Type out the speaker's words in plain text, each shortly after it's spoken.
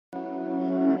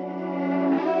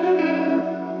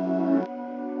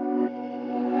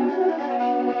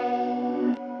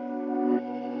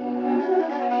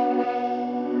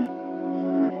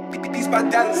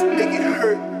That's make it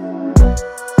hurt.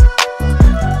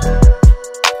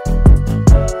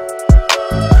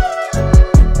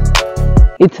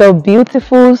 It's a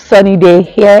beautiful sunny day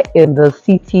here in the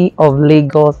city of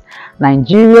Lagos,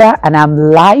 Nigeria, and I'm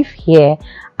live here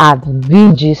at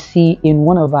VGC in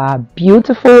one of our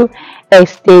beautiful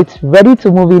estates, ready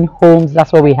to move in homes.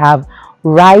 That's what we have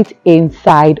right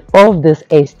inside of this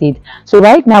estate. So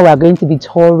right now we are going to be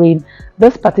touring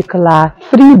this particular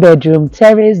 3-bedroom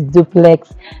terrace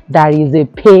duplex that is a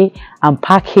pay and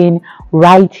parking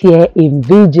right here in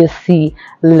VGC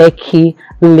Lekki,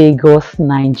 Lagos,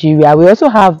 Nigeria. We also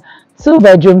have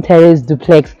 2-bedroom terrace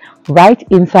duplex right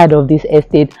inside of this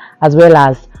estate, as well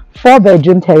as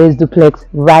 4-bedroom terrace duplex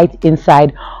right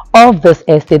inside of this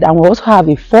estate, and we also have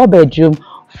a 4-bedroom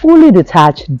fully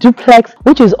detached duplex,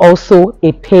 which is also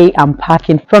a pay and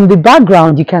parking. From the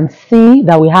background, you can see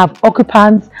that we have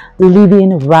occupants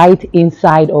living right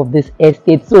inside of this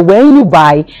estate. So when you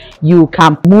buy, you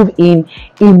can move in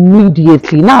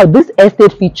immediately. Now, this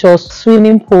estate features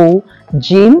swimming pool,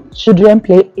 gym, children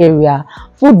play area,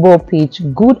 football pitch,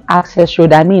 good access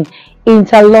road,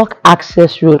 interlock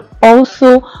access road,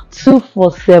 also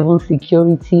 247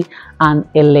 security and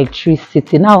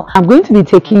electricity. Now I'm going to be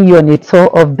taking you on a tour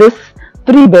of this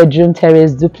 3-bedroom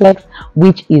terrace duplex,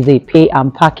 which is a pay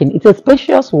and parking. It's a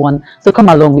spacious one, so come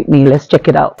along with me, let's check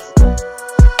it out.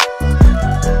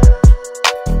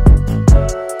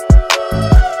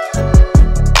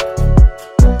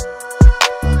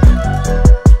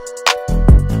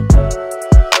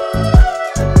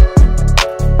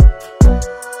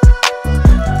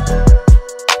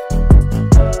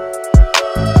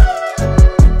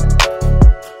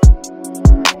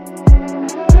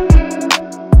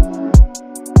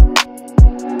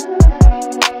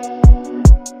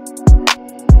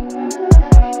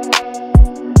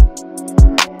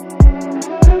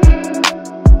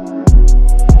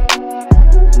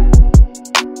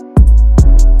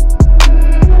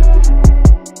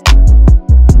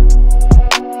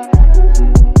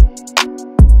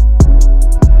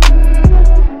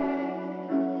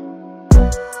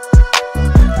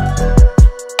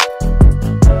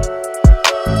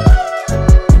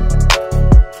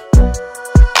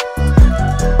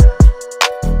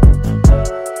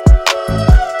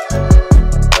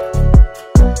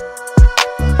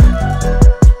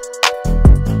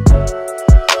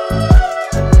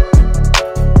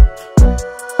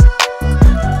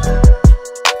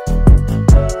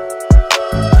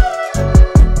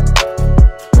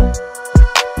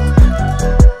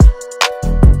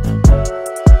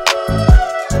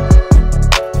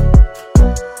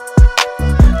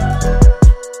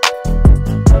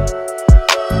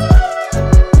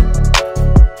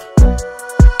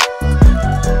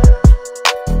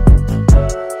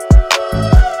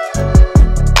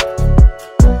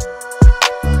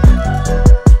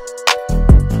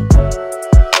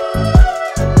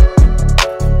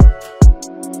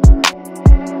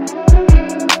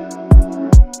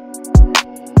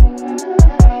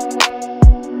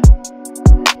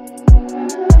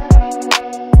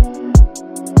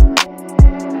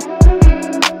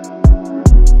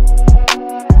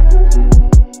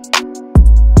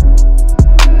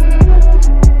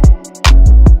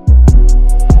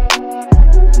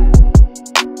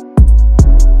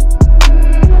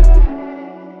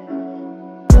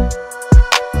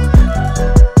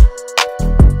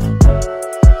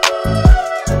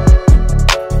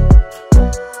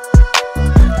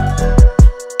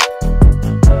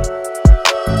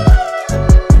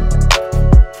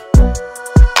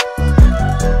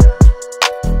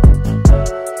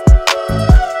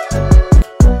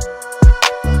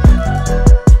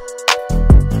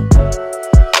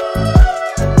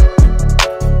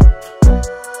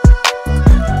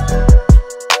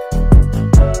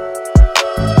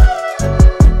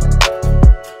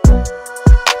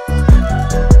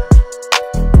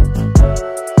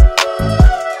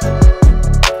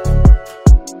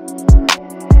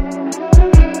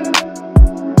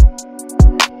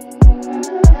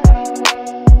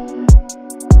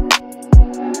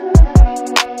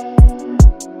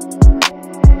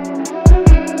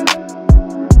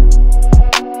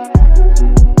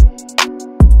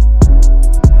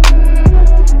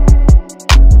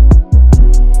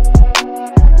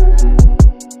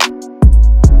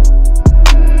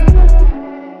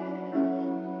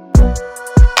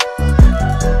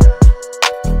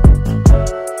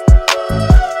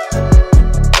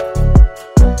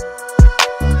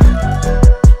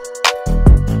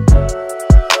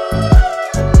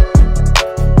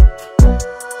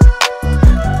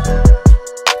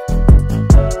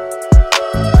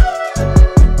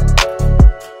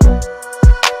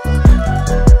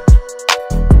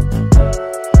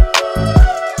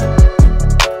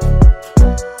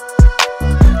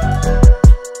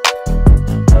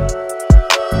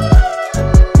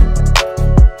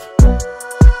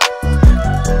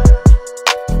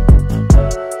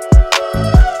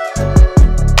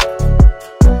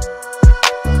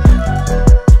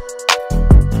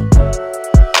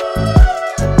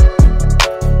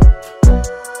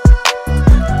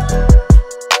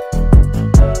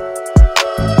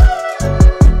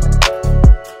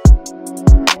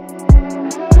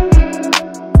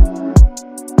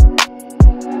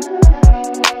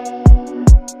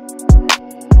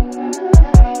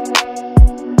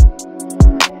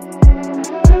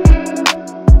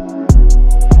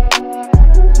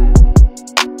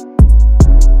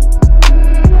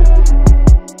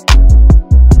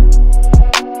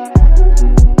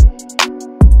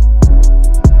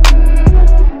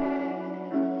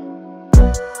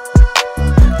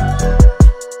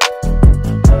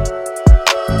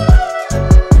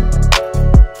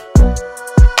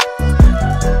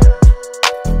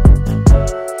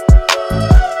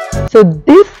 So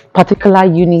this particular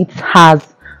unit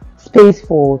has space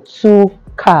for 2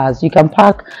 cars. You can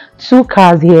park 2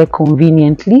 cars here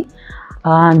conveniently.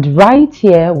 And right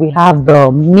here we have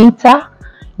the meter.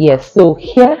 Yes, so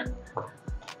here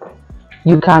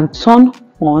you can turn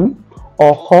on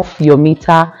or off your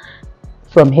meter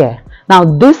from here. Now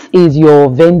this is your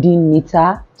vending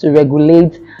meter to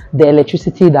regulate the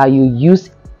electricity that you use.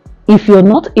 If you're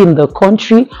not in the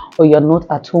country or you're not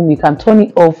at home, you can turn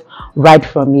it off right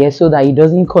from here so that it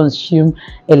doesn't consume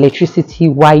electricity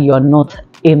while you're not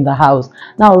in the house.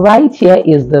 Now right here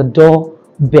is the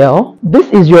doorbell. This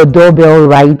is your doorbell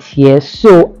right here.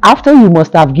 So after you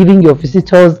must have given your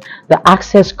visitors the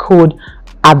access code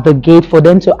at the gate for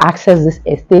them to access this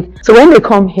estate. So when they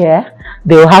come here,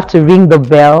 they will have to ring the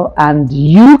bell, and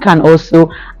you can also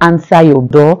answer your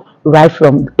door right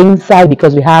from inside,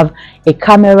 because we have a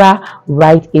camera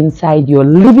right inside your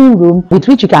living room with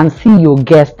which you can see your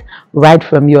guest right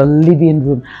from your living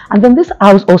room. And then this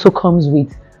house also comes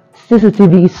with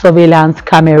CCTV surveillance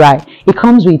camera. It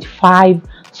comes with 5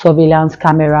 surveillance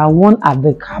camera, one at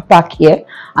the car park here,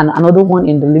 and another one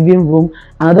in the living room,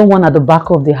 another one at the back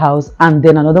of the house, and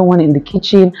then another one in the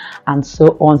kitchen, and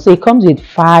so on. So it comes with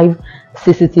 5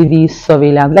 CCTV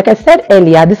surveillance. Like I said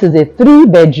earlier, this is a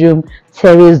 3-bedroom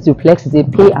terrace duplex. It's a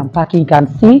pay and parking. You can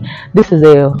see this is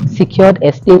a secured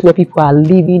estate where people are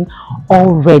living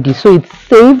already, so it's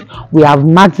safe. We have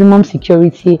maximum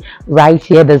security right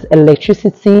here. There's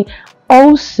electricity.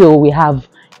 Also we have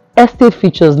estate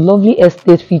features, lovely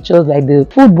estate features like the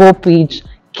football pitch,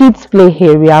 kids play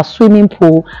area, swimming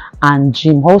pool, and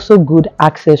gym. Also good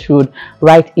access road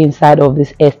right inside of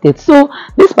this estate. So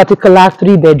this particular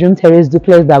 3-bedroom terrace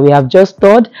duplex that we have just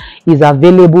toured is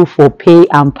available for pay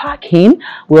and parking.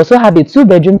 We also have a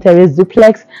 2-bedroom terrace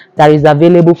duplex that is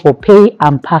available for pay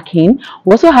and parking.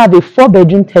 We also have a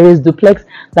 4-bedroom terrace duplex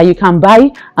that you can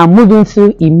buy and move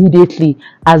into immediately,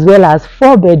 as well as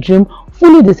 4-bedroom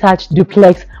fully detached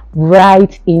duplex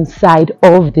right inside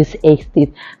of this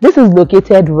estate. This is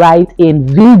located right in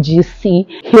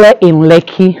VGC here in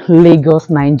Lekki, Lagos,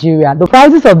 Nigeria. The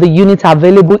prices of the units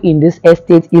available in this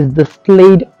estate is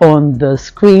displayed on the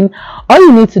screen. All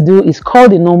you need to do is call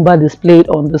the number displayed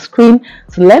on the screen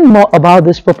to learn more about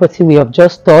this property we have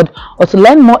just toured, or to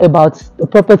learn more about the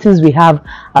properties we have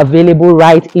available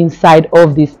right inside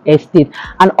of this estate.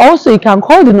 And also you can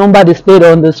call the number displayed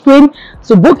on the screen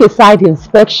to book a site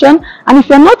inspection. And if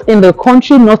you're not in the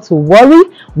country, not to worry,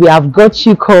 we have got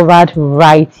you covered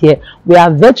right here. We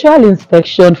have virtual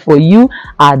inspection for you,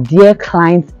 our dear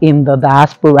clients in the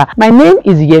diaspora. My name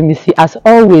is Yemisi, as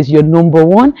always your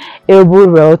 #1 able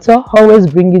realtor, always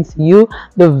bringing to you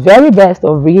the very best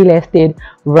of real estate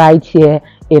right here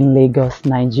in Lagos,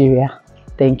 Nigeria.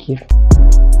 Thank you.